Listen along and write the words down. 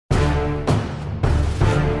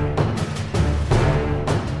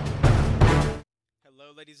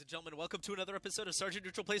ladies and gentlemen. Welcome to another episode of Sergeant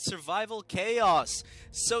Neutral Plays Survival Chaos.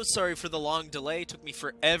 So sorry for the long delay. It took me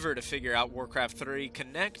forever to figure out Warcraft 3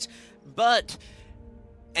 Connect, but...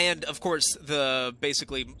 And, of course, the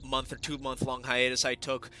basically month or 2 month long hiatus I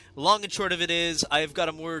took. Long and short of it is, I've got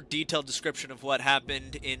a more detailed description of what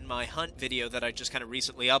happened in my hunt video that I just kind of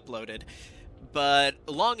recently uploaded. But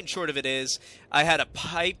long and short of it is, I had a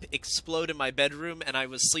pipe explode in my bedroom and I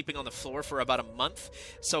was sleeping on the floor for about a month.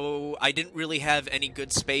 So I didn't really have any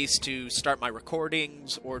good space to start my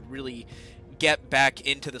recordings or really get back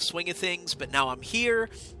into the swing of things. But now I'm here.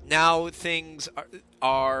 Now things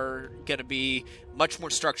are going to be much more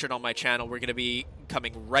structured on my channel. We're going to be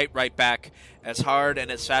coming right back as hard and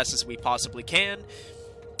as fast as we possibly can.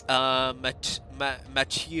 Matui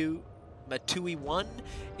 1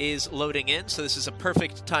 is loading in, so this is a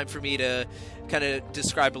perfect time for me to kind of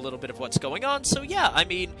describe a little bit of what's going on. So yeah, I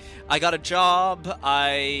mean, I got a job,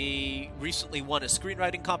 I recently won a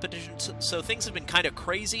screenwriting competition, so things have been kind of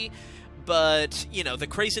crazy, but, you know, the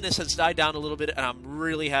craziness has died down a little bit, and I'm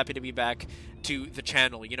really happy to be back to the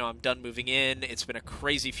channel. You know, I'm done moving in, it's been a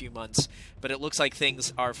crazy few months, but it looks like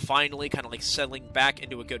things are finally kind of like settling back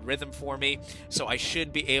into a good rhythm for me, so I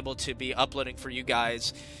should be able to be uploading for you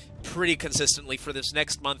guys pretty consistently for this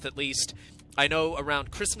next month at least. I know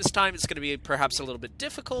around Christmas time it's going to be perhaps a little bit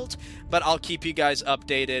difficult, but I'll keep you guys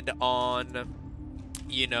updated on,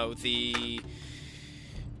 you know,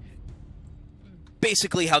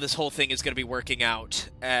 basically how this whole thing is going to be working out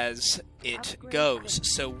as it goes.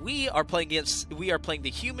 So we are playing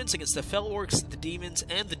the humans against the Fell Orcs, the demons,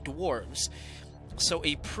 and the Dwarves. So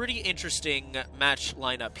a pretty interesting match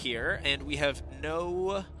lineup here, and we have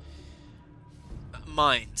no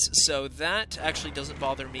mines, so that actually doesn't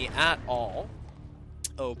bother me at all.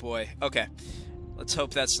 Oh boy, okay. Let's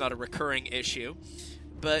hope that's not a recurring issue.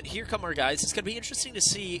 But here come our guys. It's going to be interesting to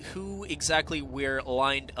see who exactly we're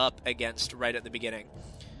lined up against right at the beginning.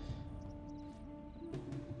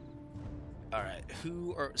 Alright,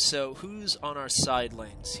 who's on our side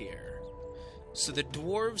lanes here? So the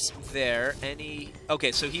Dwarves there,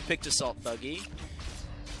 okay, so he picked Assault Buggy.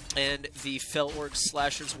 And the Fell Orcs,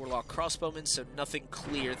 Slashers, Warlock, Crossbowmen, so nothing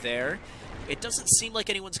clear there. It doesn't seem like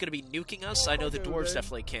anyone's going to be nuking us. I know the Dwarves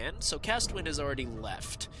definitely can. So Castwind has already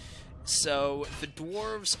left. So the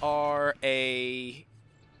Dwarves are a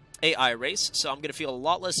AI race, so I'm going to feel a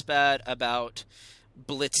lot less bad about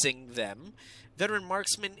blitzing them. Veteran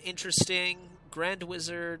Marksman, interesting. Grand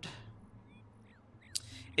Wizard...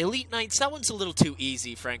 Elite Knights, that one's a little too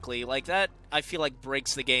easy, frankly. Like, that, I feel like,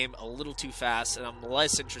 breaks the game a little too fast, and I'm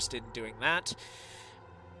less interested in doing that.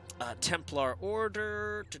 Templar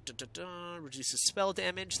Order, reduces spell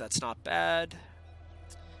damage, that's not bad.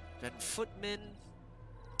 Veteran Footman.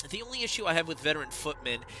 The only issue I have with Veteran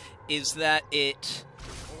Footman is that it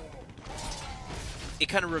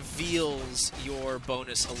kind of reveals your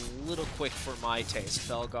bonus a little quick for my taste.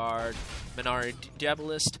 Felguard, Menard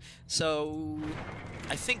Diabolist. So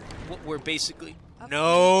I think what we're basically...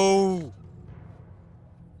 No!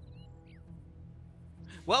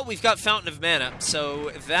 Well, we've got Fountain of Mana, so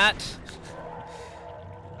that...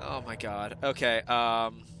 Oh my god. Okay,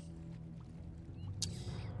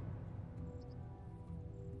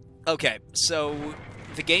 okay, so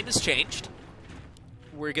the game has changed.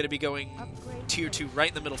 We're going to be going tier 2 right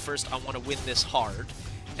in the middle first. I want to win this hard.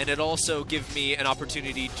 And it also gives me an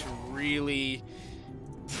opportunity to really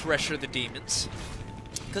pressure the demons.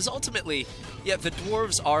 Because ultimately, yeah, the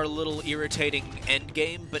Dwarves are a little irritating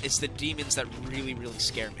endgame, but it's the demons that really, really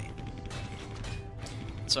scare me.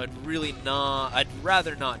 So I'd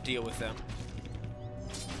rather not deal with them.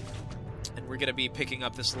 And we're going to be picking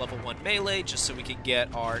up this level 1 melee just so we can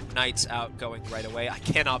get our knights out going right away. I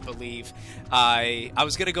cannot believe I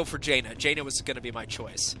was going to go for Jaina. Jaina was going to be my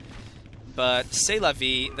choice. But c'est la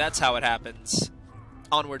vie, that's how it happens.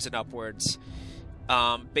 Onwards and upwards.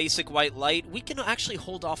 Basic white light. We can actually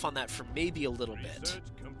hold off on that for maybe a little bit.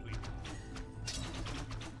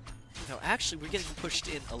 No, actually, we're getting pushed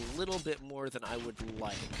in a little bit more than I would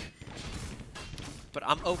like. But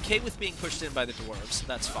I'm okay with being pushed in by the Dwarves.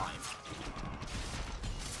 That's fine.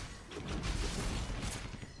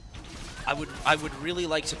 I would really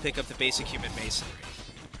like to pick up the basic human masonry.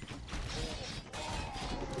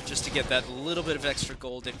 Just to get that little bit of extra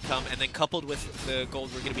gold income, and then coupled with the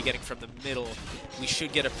gold we're going to be getting from the middle, we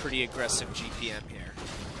should get a pretty aggressive GPM here.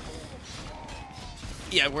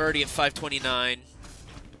 Yeah, we're already at 529.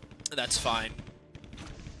 That's fine.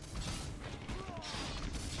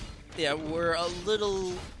 Yeah, we're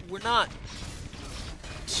not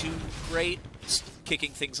too great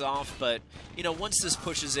kicking things off, but, you know, once this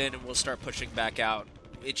pushes in and we'll start pushing back out,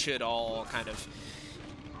 it should all kind of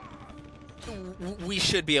we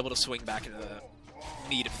should be able to swing back into the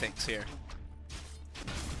meat of things here.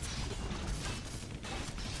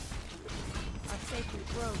 Our sacred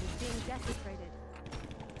grove is being desecrated.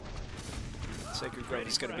 Sacred Grove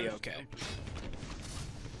is going to be okay.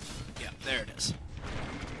 Yeah, there it is.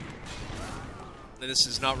 This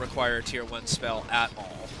does not require a tier 1 spell at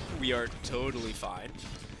all. We are totally fine.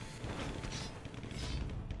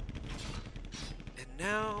 And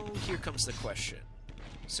now, here comes the question.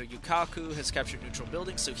 So Yukaku has captured neutral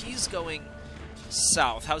buildings, so he's going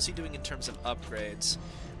south. How's he doing in terms of upgrades?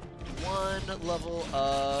 One level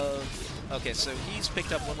of... Okay, so he's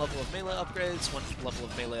picked up one level of melee upgrades, one level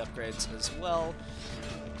of melee upgrades as well.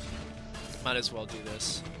 Might as well do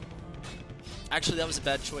this. Actually, that was a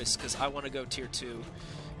bad choice, because I want to go tier 2.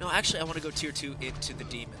 No, actually, I want to go tier 2 into the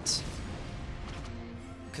demons.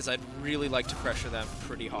 Because I'd really like to pressure them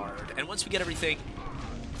pretty hard. And once we get everything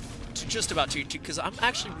to just about tier 2, because I'm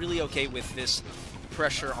actually really okay with this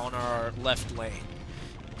pressure on our left lane.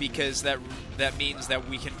 Because that means that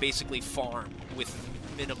we can basically farm with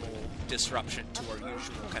minimal disruption to our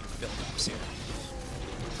usual kind of build-ups here.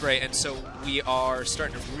 Great, and so we are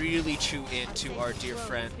starting to really chew into our dear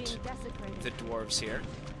friend, the Dwarves here.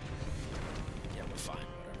 Yeah, we're fine,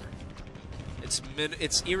 whatever.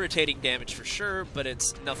 It's irritating damage for sure, but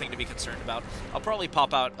it's nothing to be concerned about. I'll probably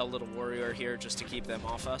pop out a little warrior here just to keep them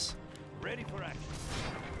off us. Ready for action.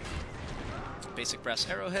 Basic brass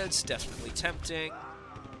arrowheads, definitely tempting.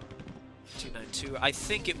 292. I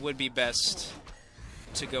think it would be best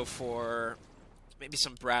to go for maybe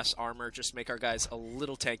some brass armor, just make our guys a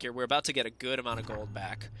little tankier. We're about to get a good amount of gold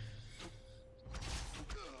back.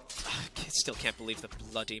 I still can't believe the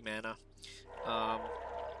bloody mana.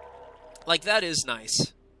 Like, that is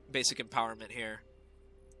nice. Basic empowerment here.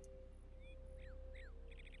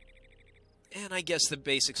 And I guess the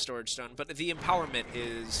basic storage stone, but the empowerment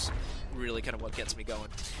is really kind of what gets me going.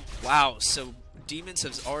 Wow, so demons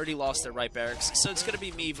have already lost their right barracks, so it's going to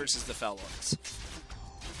be me versus the Felords.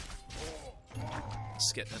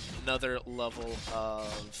 Let's get another level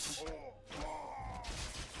of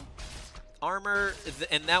armor,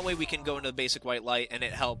 and that way we can go into the basic white light, and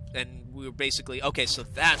it helped. And we were basically okay. So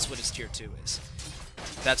that's what his tier 2 is.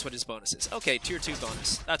 That's what his bonus is. Okay, tier 2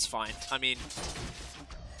 bonus. That's fine. I mean,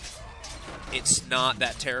 it's not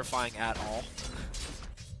that terrifying at all,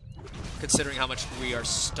 considering how much we are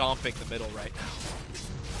stomping the middle right now.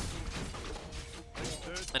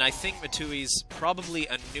 And I think Matui's probably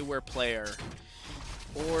a newer player.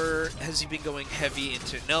 Or has he been going heavy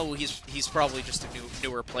into... No, he's probably just a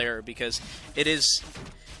newer player, because it is...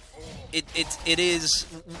 It is...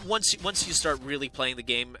 Once you start really playing the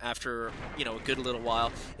game after, you know, a good little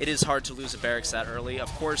while, it is hard to lose a barracks that early. Of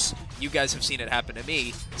course, you guys have seen it happen to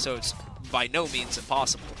me, so it's by no means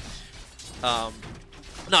impossible.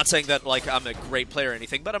 Not saying that, like, I'm a great player or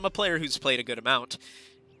anything, but I'm a player who's played a good amount.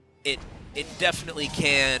 It definitely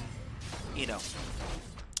can, you know...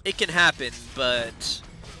 It can happen, but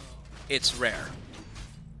it's rare.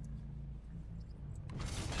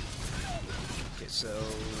 Okay, so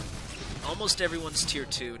almost everyone's tier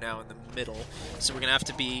 2 now in the middle, so we're going to have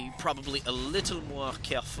to be probably a little more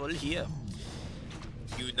careful here.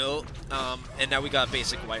 You know, and now we got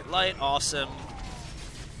basic white light, awesome.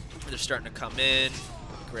 They're starting to come in.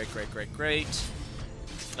 Great, great, great, great.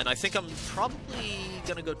 And I think I'm probably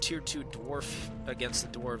going to go tier 2 dwarf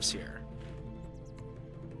against the dwarves here.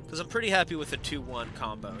 Because I'm pretty happy with the 2-1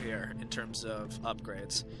 combo here in terms of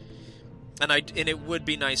upgrades. And it would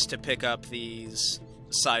be nice to pick up these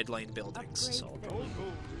side lane buildings. So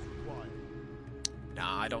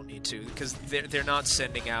nah, I don't need to, because they're not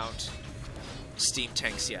sending out steam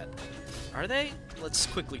tanks yet. Are they? Let's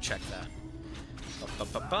quickly check that.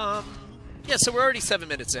 Yeah, so we're already 7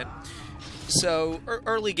 minutes in. So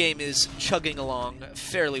early game is chugging along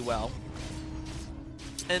fairly well.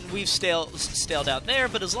 And we've staled out there,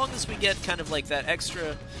 but as long as we get kind of like that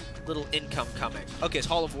extra little income coming. Okay, it's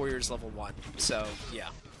Hall of Warriors level 1, so yeah,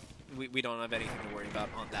 we don't have anything to worry about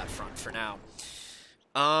on that front for now.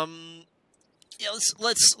 Yeah,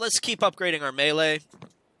 let's keep upgrading our melee.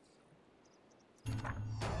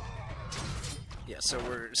 Yeah,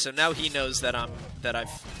 so now he knows that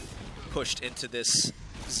I've pushed into this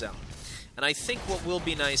zone, and I think what will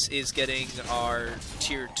be nice is getting our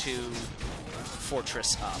tier 2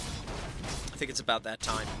 fortress up. I think it's about that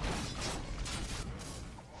time.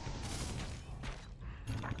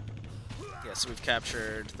 Yeah, so we've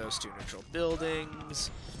captured those 2 neutral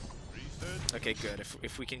buildings. Okay, good.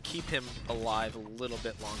 If we can keep him alive a little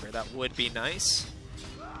bit longer, that would be nice.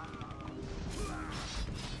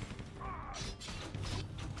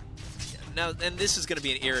 Yeah, now, and this is going to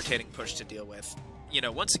be an irritating push to deal with. you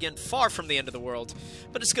know, once again, far from the end of the world,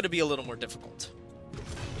 but it's going to be a little more difficult.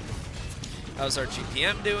 How's our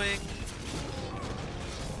GPM doing?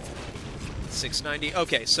 690.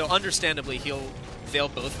 Okay, so understandably, they'll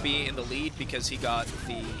both be in the lead because he got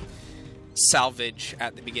the salvage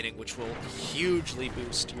at the beginning, which will hugely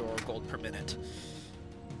boost your gold per minute,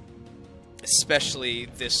 especially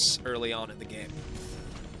this early on in the game.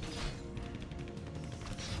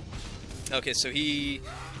 Okay, so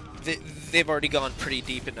they've already gone pretty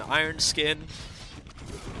deep into Iron Skin.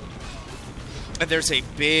 And there's a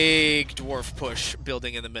big dwarf push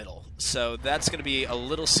building in the middle. So that's going to be a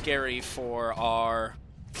little scary for our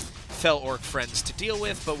Fel Orc friends to deal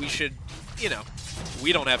with, but we should, you know,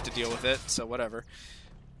 we don't have to deal with it, so whatever.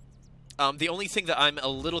 The only thing that I'm a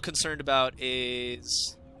little concerned about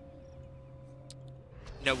is...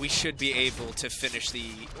 No, we should be able to finish the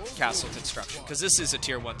castle construction, because this is a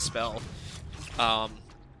tier 1 spell. A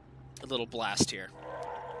little blast here.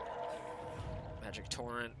 Magic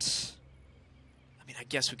Torrent. I mean, I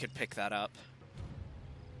guess we could pick that up.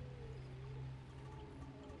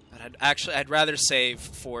 But I'd rather save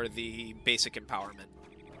for the basic empowerment.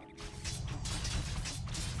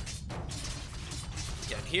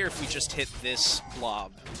 Yeah, and here, if we just hit this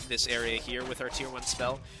blob, this area here with our tier 1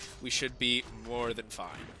 spell, we should be more than fine.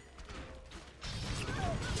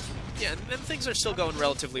 Yeah, and things are still going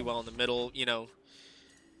relatively well in the middle, you know.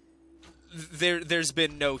 There's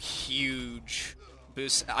been no huge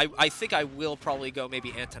boost. I think I will probably go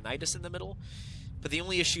maybe Antonitis in the middle, but the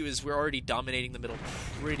only issue is we're already dominating the middle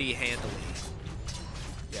pretty handily.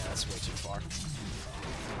 Yeah, that's way too far.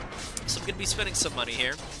 So I'm going to be spending some money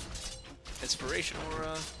here. Inspiration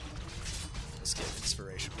Aura. Let's get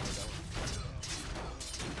Inspiration Aura going.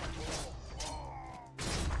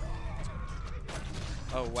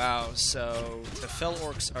 Oh wow, so the Fel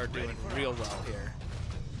Orcs are doing real well here.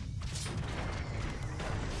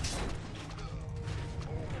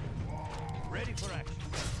 Ready for action.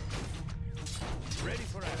 Ready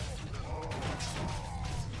for action.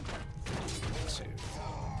 2.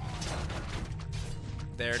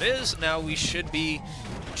 There it is. Now we should be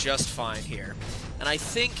just fine here. And I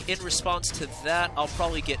think in response to that, I'll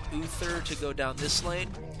probably get Uther to go down this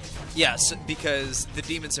lane. Yes, because the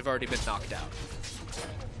demons have already been knocked out.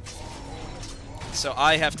 So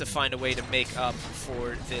I have to find a way to make up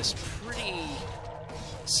for this pretty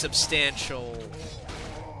substantial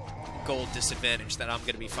gold disadvantage that I'm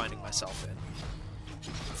going to be finding myself in.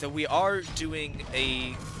 So we are doing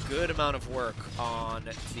a good amount of work on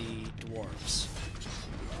the Dwarves.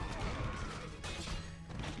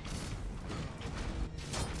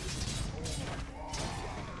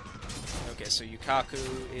 Okay, so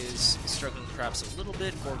Yukaku is struggling perhaps a little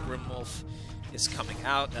bit. Or Grimwolf is coming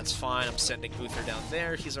out. That's fine. I'm sending Uther down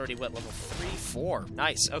there. He's already wet level 3, 4.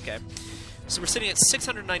 Nice. Okay. So we're sitting at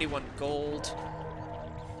 691 gold.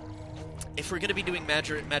 If we're going to be doing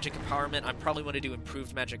magic empowerment, I probably want to do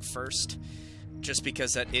improved magic first, just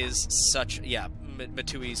because that is such... Yeah,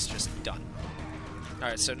 Matui's just done.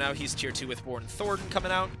 Alright, so now he's tier 2 with Born Thornton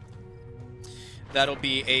coming out. That'll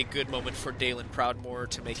be a good moment for Dalen Proudmoore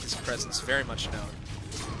to make his presence very much known.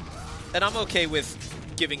 And I'm okay with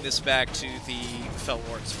giving this back to the Fel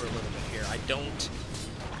Orcs for a little bit here.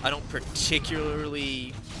 I don't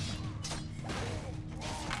particularly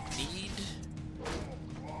need...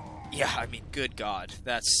 Yeah, I mean, good God.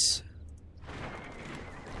 That's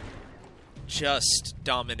just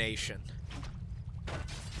domination.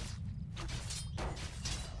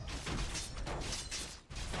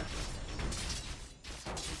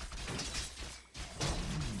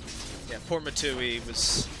 Yeah, poor Matui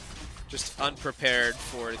was just unprepared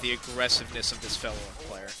for the aggressiveness of this Fel Orc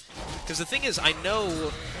player. Because the thing is, I know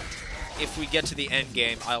if we get to the end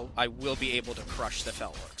game, I will be able to crush the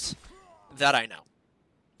Fel Orcs. That I know.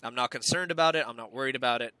 I'm not concerned about it. I'm not worried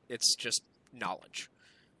about it. It's just knowledge.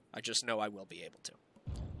 I just know I will be able to.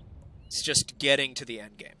 It's just getting to the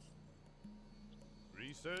end game.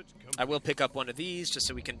 I will pick up one of these just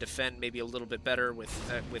so we can defend maybe a little bit better with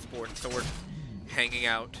Born Thornton hanging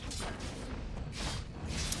out.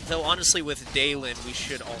 Though honestly, with Dalen, we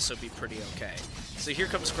should also be pretty okay. So here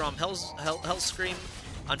comes Grom Hellscream.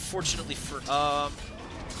 Unfortunately for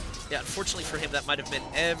unfortunately for him, that might have been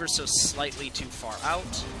ever so slightly too far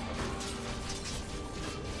out.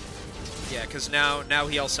 Yeah, because now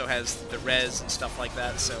he also has the res and stuff like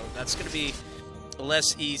that, so that's going to be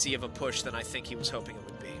less easy of a push than I think he was hoping it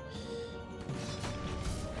would be.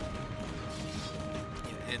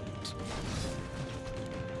 Yeah, and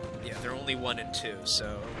yeah, they're only 1 and 2,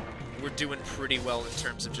 so we're doing pretty well in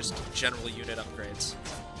terms of just general unit upgrades.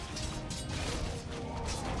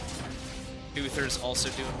 Uther's also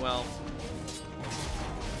doing well.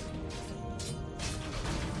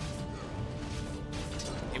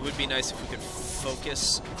 It would be nice if we could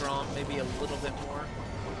focus Grom maybe a little bit more.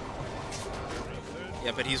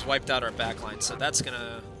 Yeah, but he's wiped out our backline, so that's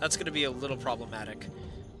gonna be a little problematic.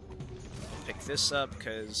 Pick this up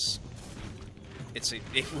because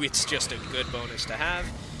it's just a good bonus to have.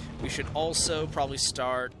 We should also probably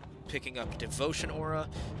start picking up Devotion Aura,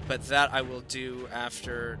 but that I will do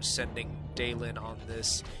after sending Dalen on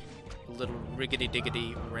this little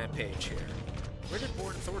riggedy-diggedy rampage here. Where did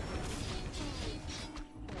Born Thornton?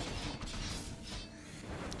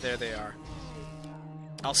 There they are.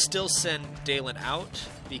 I'll still send Dalen out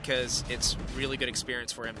because it's really good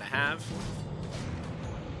experience for him to have.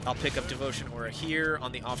 I'll pick up Devotion Aura here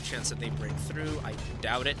on the off chance that they break through. I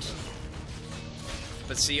doubt it.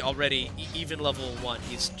 But see, already, even level 1,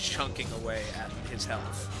 he's chunking away at his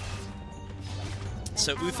health.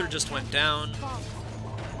 So Uther just went down.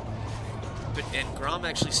 And Grom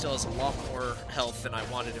actually still has a lot more health than I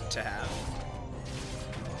wanted him to have.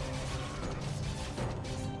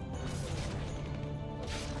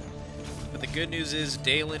 But the good news is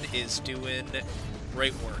Dalen is doing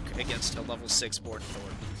great work against a level 6 Born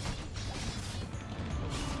Thornton.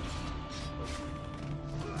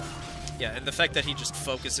 Yeah, and the fact that he just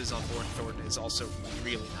focuses on Born Thornton is also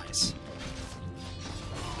really nice.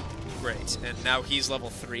 Great, and now he's level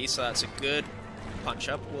 3, so that's a good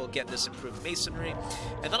punch-up. We'll get this improved Masonry,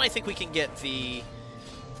 and then I think we can get the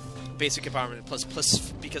basic empowerment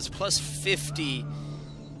because plus 50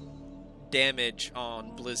 damage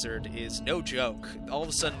on Blizzard is no joke. All of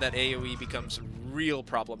a sudden that AoE becomes real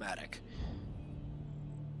problematic.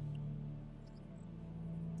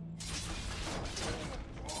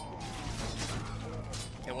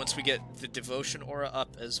 And once we get the Devotion Aura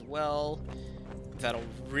up as well, that'll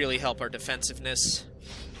really help our defensiveness.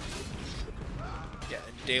 Yeah,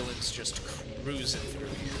 and Dalen's just cruising through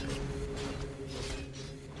here.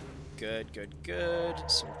 Good, good, good.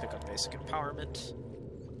 So we'll pick up basic empowerment.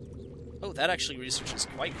 Oh, that actually researches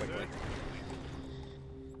quite quickly.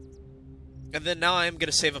 And then now I'm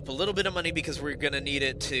going to save up a little bit of money because we're going to need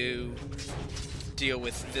it to deal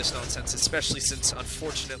with this nonsense, especially since,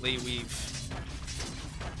 unfortunately, we've,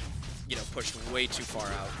 you know, pushed way too far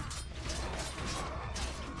out.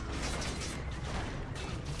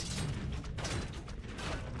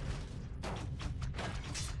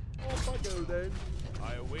 Off I go then.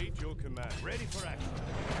 I await your command. Ready for action.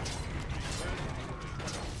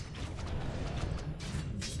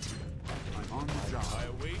 I'm on the job. I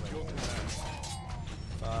await your command.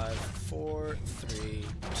 5, 4, 3, 2,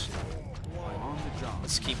 1. I'm on the job.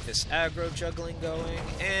 Let's keep this aggro juggling going,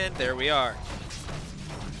 and there we are.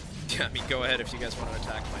 I mean, go ahead if you guys want to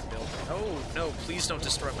attack my build. Oh, no, please don't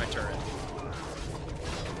destroy my turret.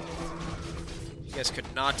 You guys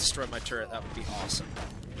could not destroy my turret, that would be awesome.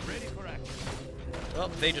 Ready for action. Well,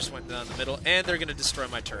 they just went down the middle, and they're going to destroy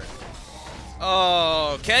my turret.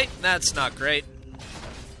 Okay, that's not great.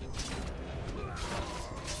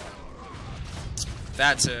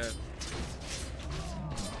 That's a...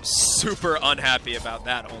 super unhappy about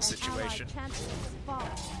that whole situation.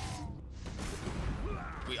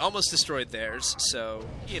 We almost destroyed theirs, so,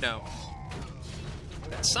 you know,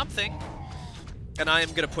 that's something. And I am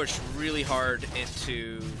going to push really hard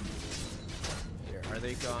into... Here, are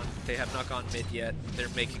they gone? They have not gone mid yet. They're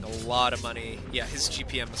making a lot of money. Yeah, his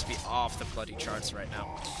GPM must be off the bloody charts right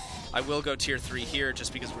now. I will go tier 3 here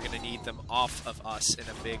just because we're going to need them off of us in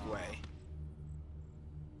a big way.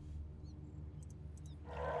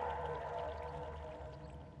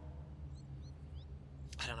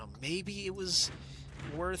 I don't know, maybe it was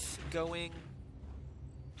worth going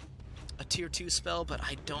a tier 2 spell, but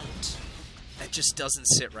I don't. That just doesn't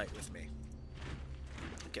sit right with me.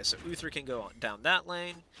 Okay, so Uther can go on down that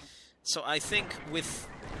lane. So I think with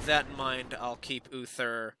that in mind, I'll keep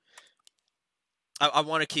Uther. I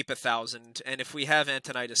want to keep 1,000, and if we have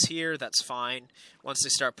Antonidas here, that's fine. Once they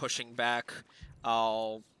start pushing back,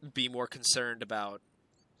 I'll be more concerned about,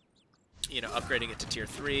 you know, upgrading it to tier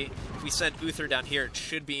 3. If we send Uther down here, it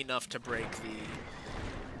should be enough to break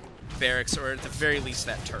the barracks, or at the very least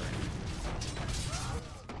that turret.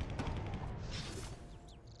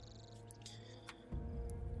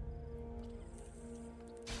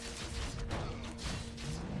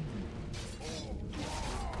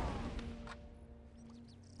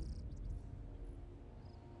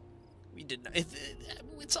 We did not...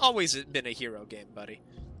 It's always been a hero game, buddy.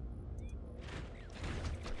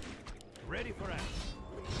 Ready for action.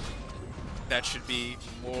 That should be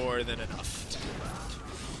more than enough to do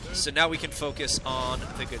that. So now we can focus on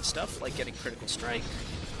the good stuff, like getting critical strike.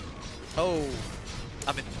 Oh,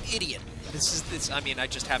 I'm an idiot. I mean, I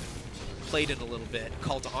just haven't played in a little bit.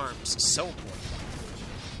 Call to arms, so important.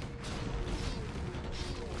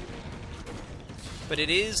 But it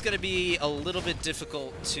is going to be a little bit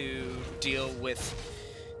difficult to deal with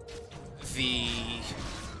the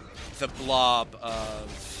blob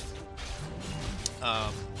of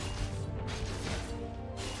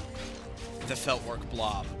the Feltwork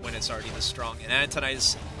blob when it's already this strong. And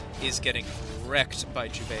Antonize is getting wrecked by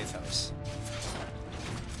Jubathos.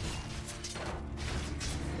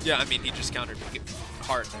 Yeah, I mean, he just countered me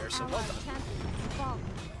hard there, so well done.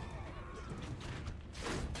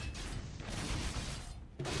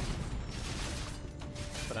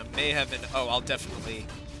 But I may have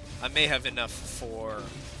I may have enough for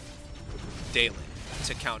Dalen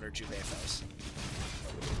to counter Jubathos.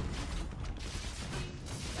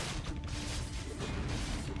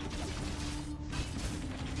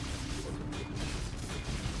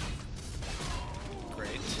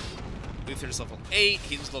 Great. Luther's level 8.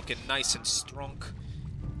 He's looking nice and strong.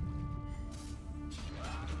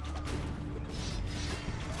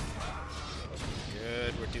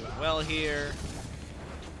 Good. We're doing well here.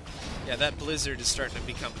 Yeah, that blizzard is starting to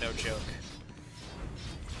become no joke.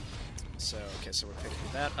 So, okay, so we're picking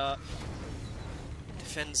that up.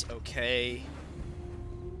 Defends okay.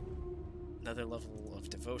 Another level of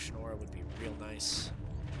devotion aura would be real nice.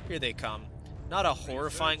 Here they come. Not a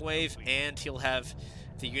horrifying wave, and he'll have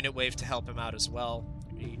the unit wave to help him out as well.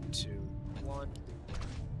 3, 2, 1.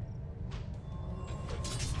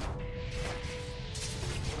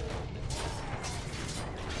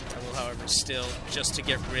 I will, however, still just to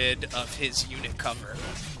get rid of his unit cover.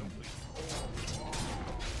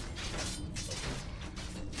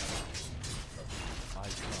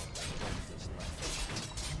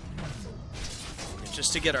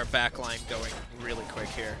 Just to get our backline going really quick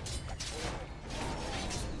here.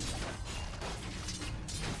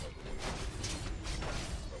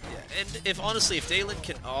 Yeah, and if honestly, if Dalen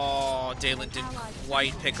can... Oh, Dalen didn't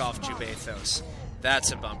quite pick off Jubathos.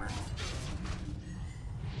 That's a bummer.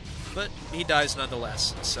 But he dies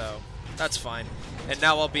nonetheless, so that's fine. And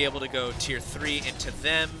now I'll be able to go tier 3 into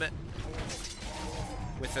them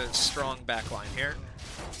with a strong backline here.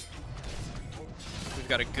 We've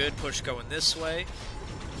got a good push going this way.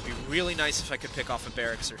 It'd be really nice if I could pick off a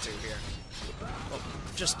barracks or two here. Well,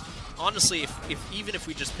 just honestly, even if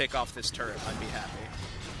we just pick off this turret, I'd be happy.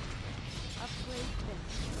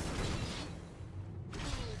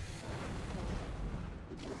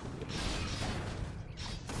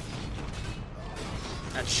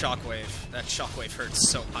 That shockwave hurts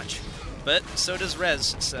so much. But so does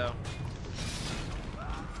Rez, so.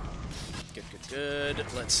 Good.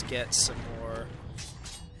 Let's get some more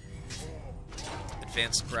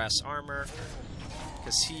advanced brass armor.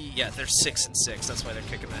 Because yeah, they're 6 and 6. That's why they're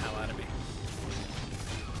kicking the hell out of me.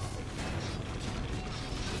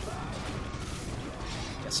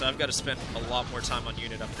 Yeah, so I've got to spend a lot more time on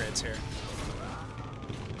unit upgrades here.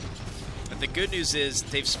 And the good news is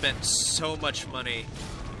they've spent so much money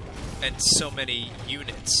and so many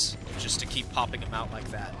units just to keep popping them out like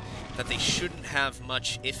that, that they shouldn't have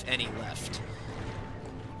much, if any, left.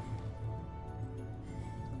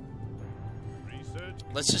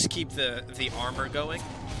 Let's just keep the armor going,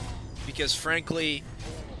 because frankly,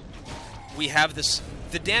 we have this...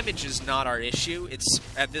 The damage is not our issue. It's,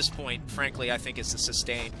 at this point, frankly, I think it's the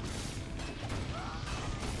sustain.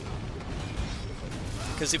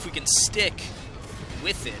 Because if we can stick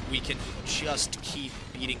with it, we can just keep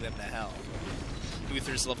beating them to hell.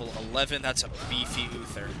 Uther's level 11, that's a beefy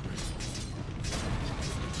Uther.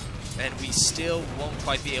 And we still won't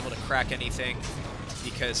quite be able to crack anything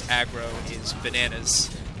because aggro is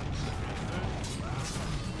bananas.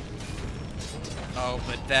 Oh,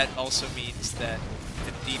 but that also means that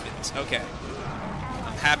the demons... Okay.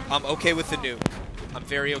 I'm okay with the nuke. I'm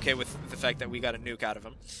very okay with the fact that we got a nuke out of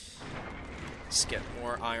him. Let's get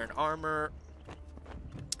more iron armor.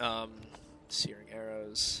 Searing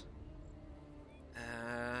arrows.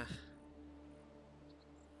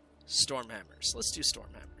 Storm hammers. Let's do storm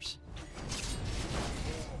hammers.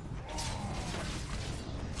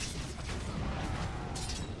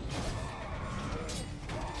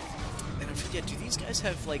 And I forget, do these guys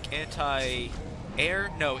have like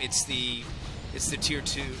anti-air? No, it's the tier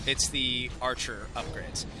 2. It's the archer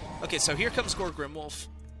upgrades. Okay, so here comes Gore Grimwolf.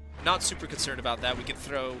 Not super concerned about that. We can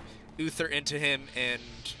throw Uther into him and,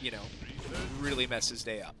 you know, really mess his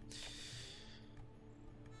day up.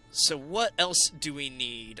 So what else do we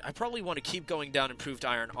need? I probably want to keep going down improved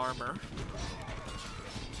iron armor.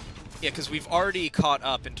 Yeah, because we've already caught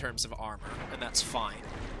up in terms of armor, and that's fine.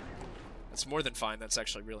 That's more than fine. That's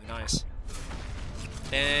actually really nice.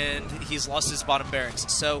 And he's lost his bottom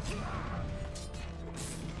barracks. So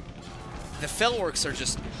the Felworks are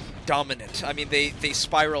just dominant. I mean, they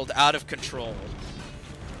spiraled out of control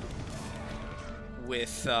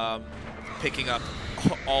with picking up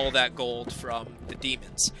all that gold from the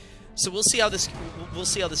demons. So we'll see how this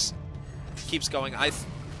keeps going.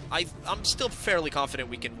 I'm still fairly confident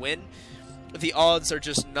we can win. The odds are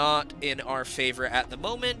just not in our favor at the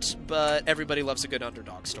moment, but everybody loves a good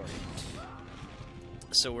underdog story.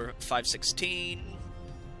 So we're 516.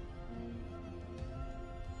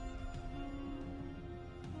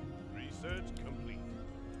 Research complete.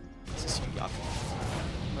 Is this Yaku?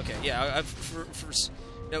 Okay, yeah,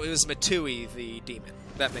 no, it was Matui, the demon.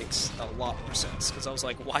 That makes a lot more sense, because I was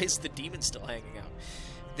like, why is the demon still hanging out?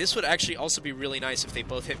 This would actually also be really nice if they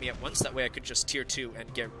both hit me at once. That way I could just tier 2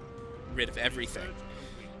 and get rid of everything.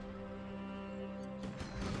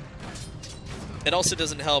 It also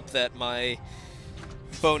doesn't help that my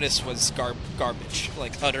bonus was garbage,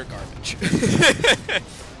 like utter garbage.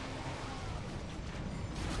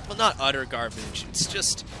 Well, not utter garbage. It's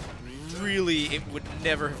just really, it would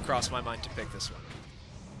never have crossed my mind to pick this one.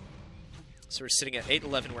 So we're sitting at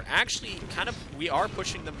 8-11. We're actually we are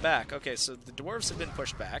pushing them back. Okay, so the dwarves have been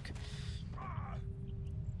pushed back.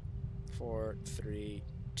 4, 3,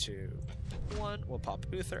 2, 1. We'll pop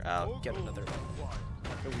Uther out, get another. Oh,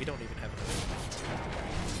 we don't even have enough.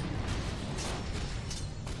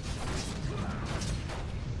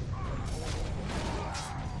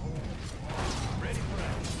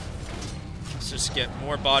 Let's just get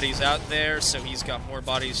more bodies out there, so he's got more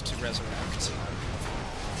bodies to resurrect.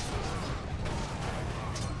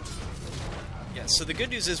 Yeah, so the good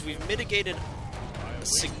news is we've mitigated a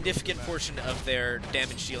significant portion of their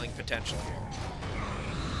damage dealing potential here.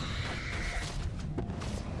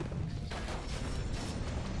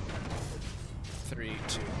 3,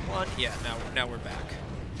 2, 1. Yeah, now we're back.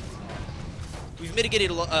 We've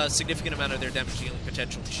mitigated a significant amount of their damage dealing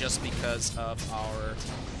potential just because of our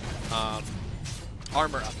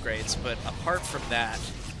armor upgrades, but apart from that,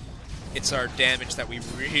 it's our damage that we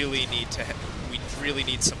really need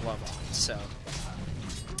some love on. So,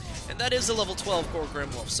 and that is a level 12 Gore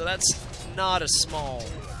Grimwolf, so that's not an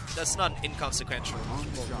inconsequential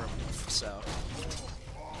Gore Grimwolf. So.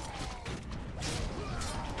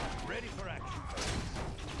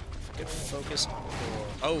 Get focused on Gore.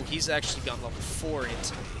 Oh, he's actually gone level 4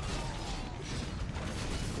 into me.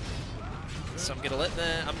 So I'm gonna let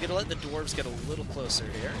the dwarves get a little closer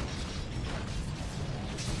here,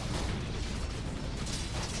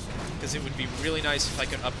 because it would be really nice if I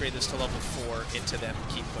could upgrade this to level 4 into them and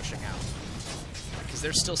keep pushing out. Because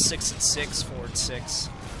they're still 6 and 6, 4 and 6.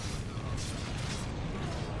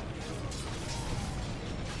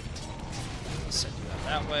 Send you out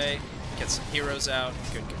that way. Get some heroes out.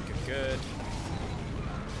 Good, good, good, good.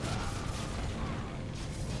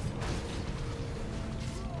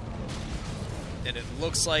 And it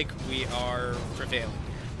looks like we are prevailing.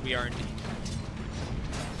 We are indeed.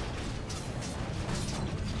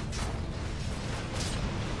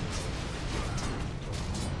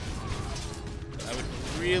 I would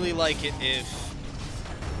really like it if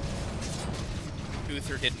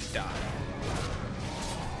Uther didn't die.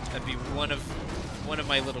 That'd be one of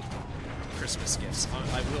my little Christmas gifts.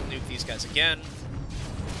 I will nuke these guys again,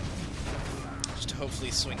 just to hopefully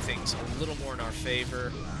swing things a little more in our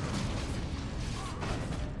favor.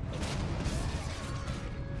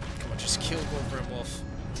 Come on, just kill Gore Grimwolf.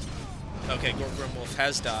 Okay, Gore Grimwolf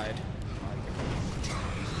has died.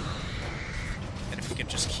 And if we can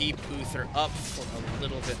just keep Uther up for a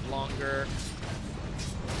little bit longer.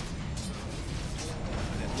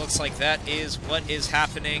 And it looks like that is what is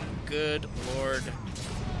happening. Good Lord.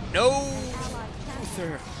 No!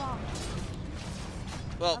 Uther.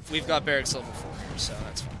 Well, we've got barracks level 4 here, so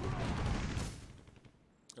that's fine.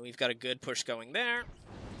 And we've got a good push going there.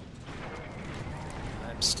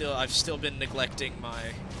 I've still been neglecting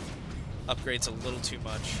my upgrades a little too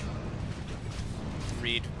much.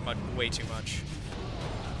 Read way too much.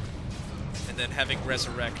 And then having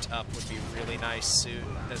Resurrect up would be really nice soon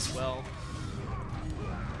as well.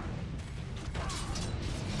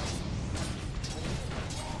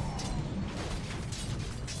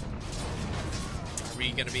 Are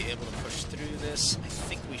we going to be able to push through this? I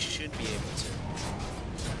think we should be able to.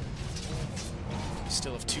 We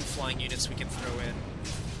still have 2 flying units we can throw in.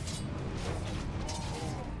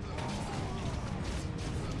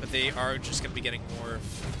 But they are just going to be getting more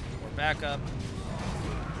backup.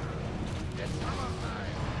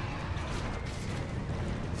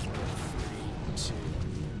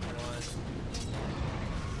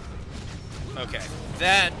 Okay,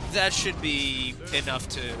 that should be enough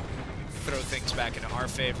to throw things back into our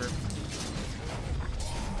favor.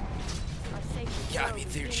 Yeah, I mean,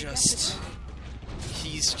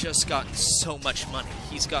 he's just gotten so much money.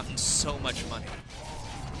 He's gotten so much money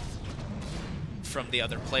from the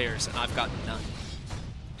other players, and I've got none.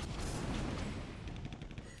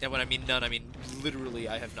 And when I mean none, I mean literally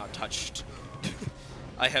I have not touched.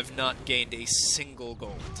 I have not gained a single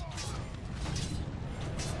gold.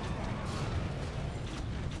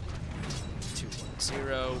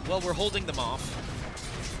 Well, we're holding them off,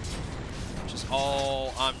 which is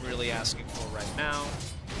all I'm really asking for right now.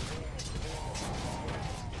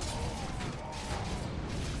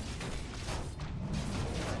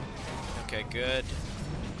 Okay, good.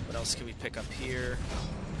 What else can we pick up here?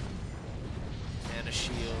 And a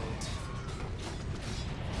shield.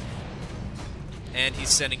 And he's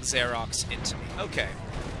sending Xerox into me. Okay.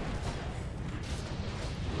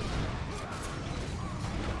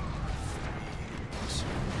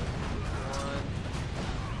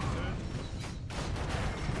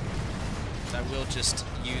 I will just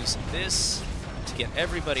use this to get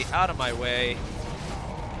everybody out of my way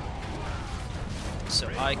so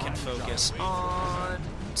I can focus on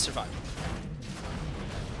survival.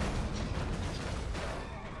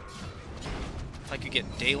 If I could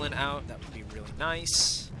get Dalen out, that would be really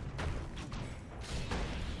nice.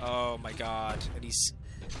 Oh my god, and he's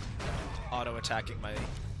auto-attacking my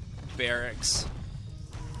barracks.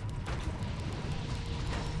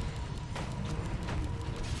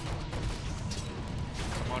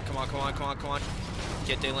 Come on, come on, come on, come on.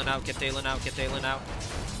 Get Dalen out, get Dalen out, get Dalen out.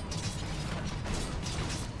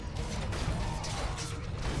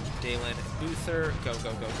 Dalen and Uther, go,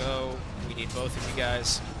 go, go, go. We need both of you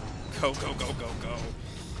guys. Go, go, go, go, go.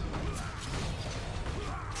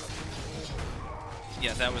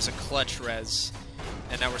 Yeah, that was a clutch res.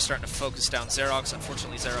 And now we're starting to focus down Xerox.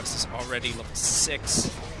 Unfortunately, Xerox is already level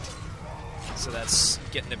 6. So that's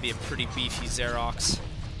getting to be a pretty beefy Xerox.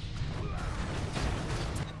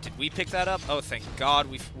 Did we pick that up? Oh, thank God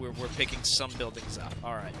we're picking some buildings up.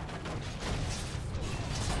 All right.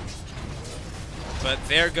 But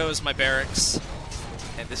there goes my barracks.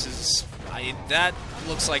 And this is... that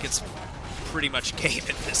looks like it's pretty much game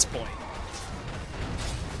at this point.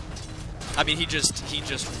 I mean, he just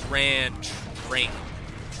ran train.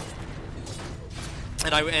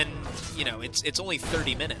 And you know, it's only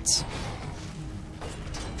 30 minutes.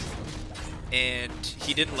 And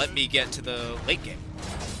he didn't let me get to the late game.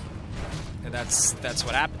 And that's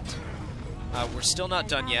what happened. We're still not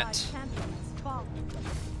done yet.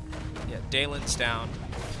 Yeah, Dalen's down.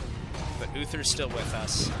 But Uther's still with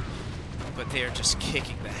us. But they are just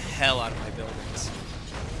kicking the hell out of my buildings.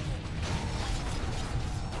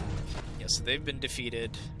 Yeah, so they've been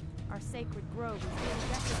defeated. Our sacred grove is being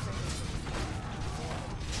desecrated.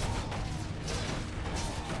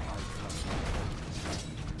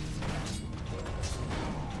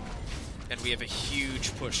 And we have a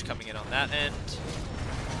huge push coming in on that end.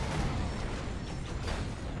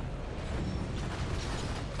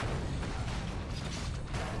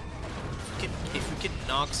 If we can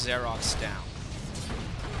knock Xerox down,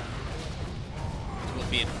 we'll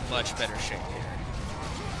be in much better shape here.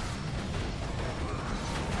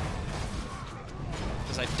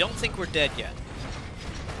 Because I don't think we're dead yet.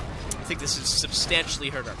 I think this has substantially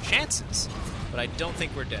hurt our chances, but I don't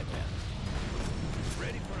think we're dead yet.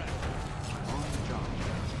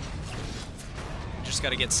 Just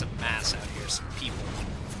got to get some mass out here, some people.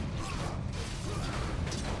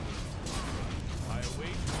 Our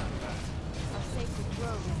sacred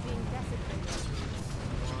grove is being desecrated.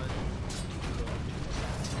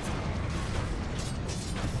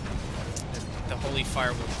 The holy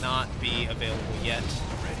fire will not be available yet.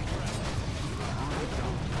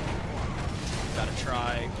 Gotta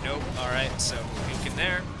try. Nope. All right. So nuke in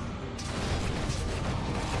there.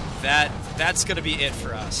 That's gonna be it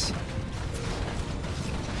for us.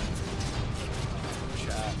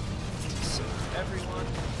 Everyone.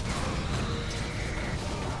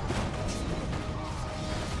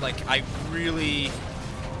 Like, I really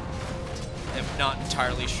am not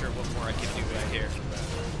entirely sure what more I can do right here.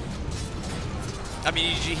 I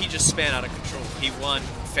mean, he just span out of control. He won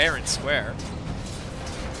fair and square.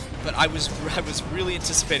 But I was really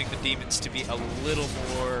anticipating the demons to be a little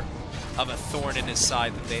more of a thorn in his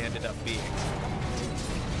side than they ended up being.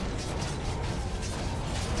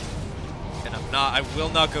 I will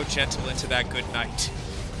not go gentle into that good night.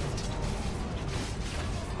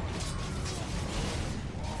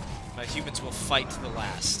 My humans will fight to the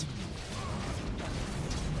last.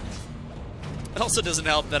 It also doesn't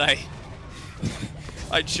help that I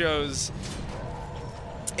chose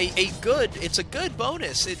it's a good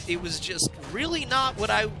bonus. It was just really not what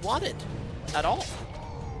I wanted at all.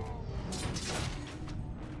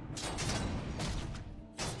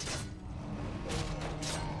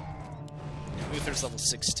 Uther's level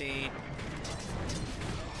 16.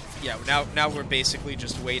 Yeah, now we're basically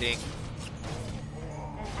just waiting.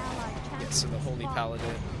 An allied champion Yeah, so the Holy has fallen.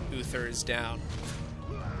 Paladin, Uther, is down.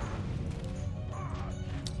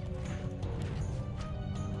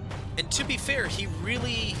 And to be fair, he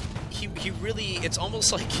really, it's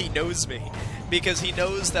almost like he knows me. Because he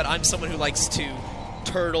knows that I'm someone who likes to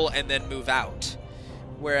turtle and then move out.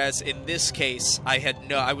 Whereas in this case,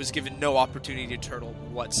 I was given no opportunity to turtle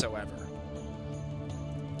whatsoever.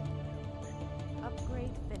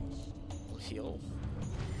 Upgrade finished. We'll heal.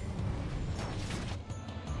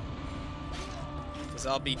 Because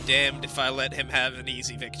I'll be damned if I let him have an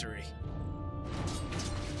easy victory.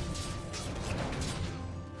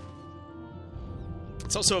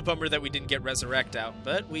 It's also a bummer that we didn't get Resurrect out,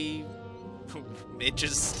 but it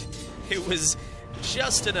was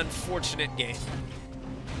just an unfortunate game.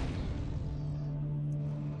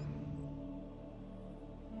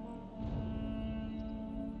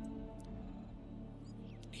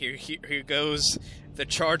 Here goes the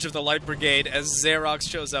charge of the Light Brigade as Xerox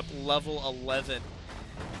shows up, level 11.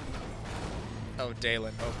 Oh,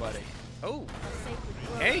 Dalen. Oh, buddy. Oh, A sacred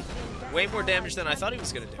grove hey, is being dealt. way more An damage allied than I thought he champion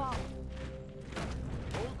was gonna has do. fallen.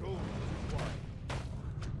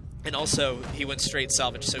 And also, he went straight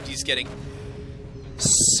salvage, so he's getting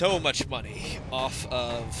so much money off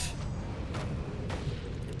of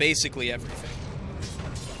basically everything.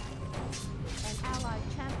 An allied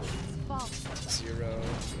champion has fallen. 0.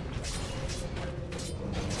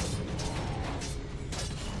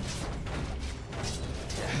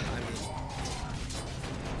 Yeah, I mean,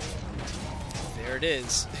 there it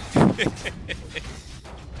is.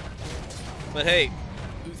 But hey,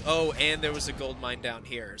 oh, and there was a gold mine down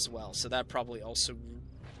here as well, so that probably also...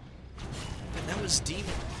 And that was Demon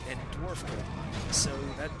and Dwarf gold mine, so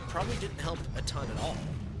that probably didn't help a ton at all.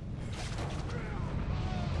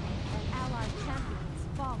 An allied champion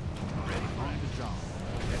has fallen.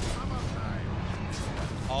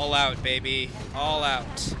 All out, baby. All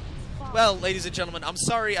out. Well, ladies and gentlemen, I'm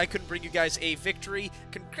sorry I couldn't bring you guys a victory.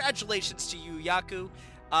 Congratulations to you, Yaku.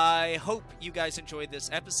 I hope you guys enjoyed this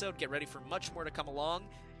episode. Get ready for much more to come along.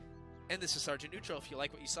 And this is Sergeant Neutral. If you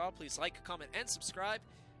like what you saw, please like, comment, and subscribe.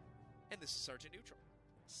 And this is Sergeant Neutral,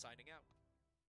 signing out.